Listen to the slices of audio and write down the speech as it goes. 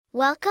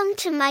Welcome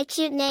to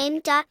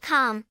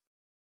mycutename.com.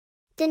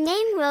 The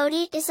name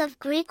Rodi is of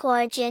Greek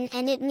origin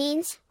and it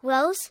means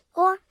rose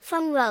or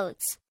from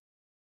Rhodes.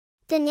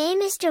 The name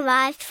is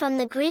derived from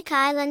the Greek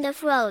island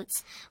of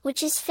Rhodes,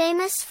 which is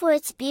famous for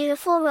its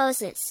beautiful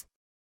roses.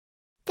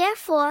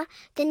 Therefore,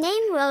 the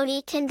name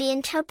Rodi can be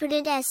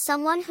interpreted as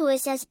someone who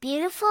is as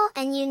beautiful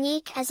and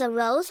unique as a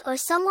rose or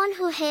someone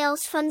who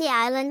hails from the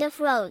island of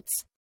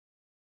Rhodes.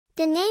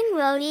 The name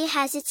Rodi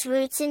has its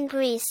roots in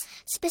Greece,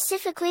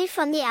 specifically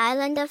from the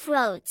island of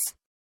Rhodes.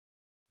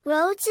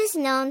 Rhodes is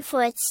known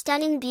for its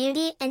stunning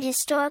beauty and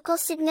historical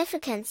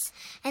significance,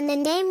 and the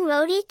name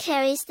Rodi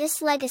carries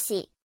this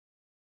legacy.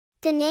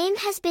 The name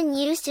has been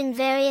used in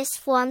various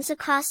forms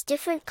across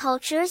different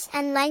cultures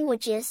and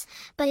languages,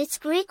 but its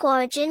Greek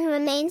origin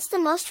remains the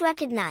most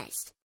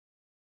recognized.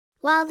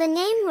 While the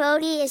name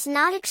Rodi is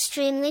not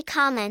extremely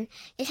common,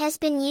 it has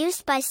been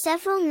used by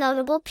several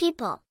notable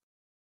people.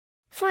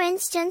 For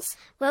instance,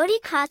 Rodi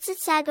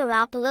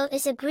Kratsatsagaropoulou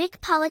is a Greek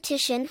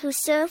politician who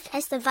served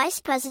as the vice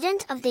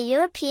president of the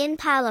European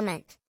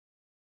Parliament.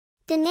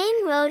 The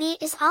name Rodi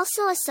is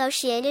also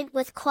associated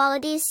with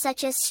qualities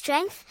such as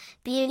strength,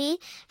 beauty,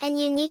 and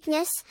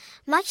uniqueness,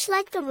 much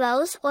like the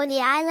rose or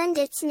the island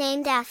it's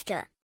named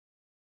after.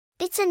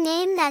 It's a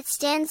name that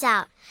stands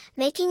out,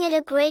 making it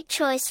a great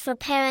choice for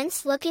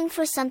parents looking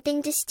for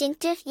something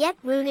distinctive yet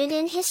rooted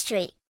in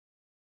history.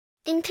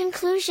 In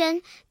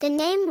conclusion, the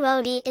name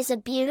Rodi is a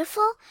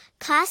beautiful,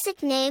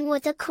 classic name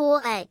with a cool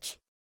edge.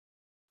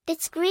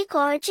 Its Greek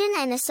origin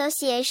and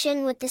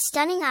association with the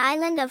stunning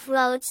island of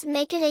Rhodes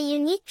make it a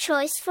unique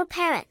choice for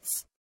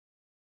parents.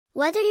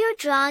 Whether you're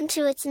drawn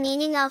to its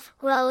meaning of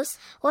rose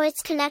or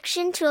its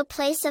connection to a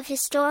place of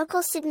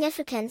historical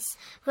significance,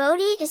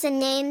 Rodi is a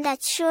name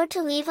that's sure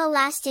to leave a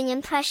lasting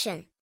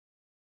impression.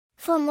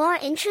 For more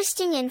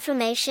interesting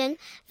information,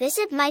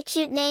 visit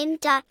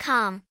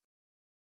mycutename.com.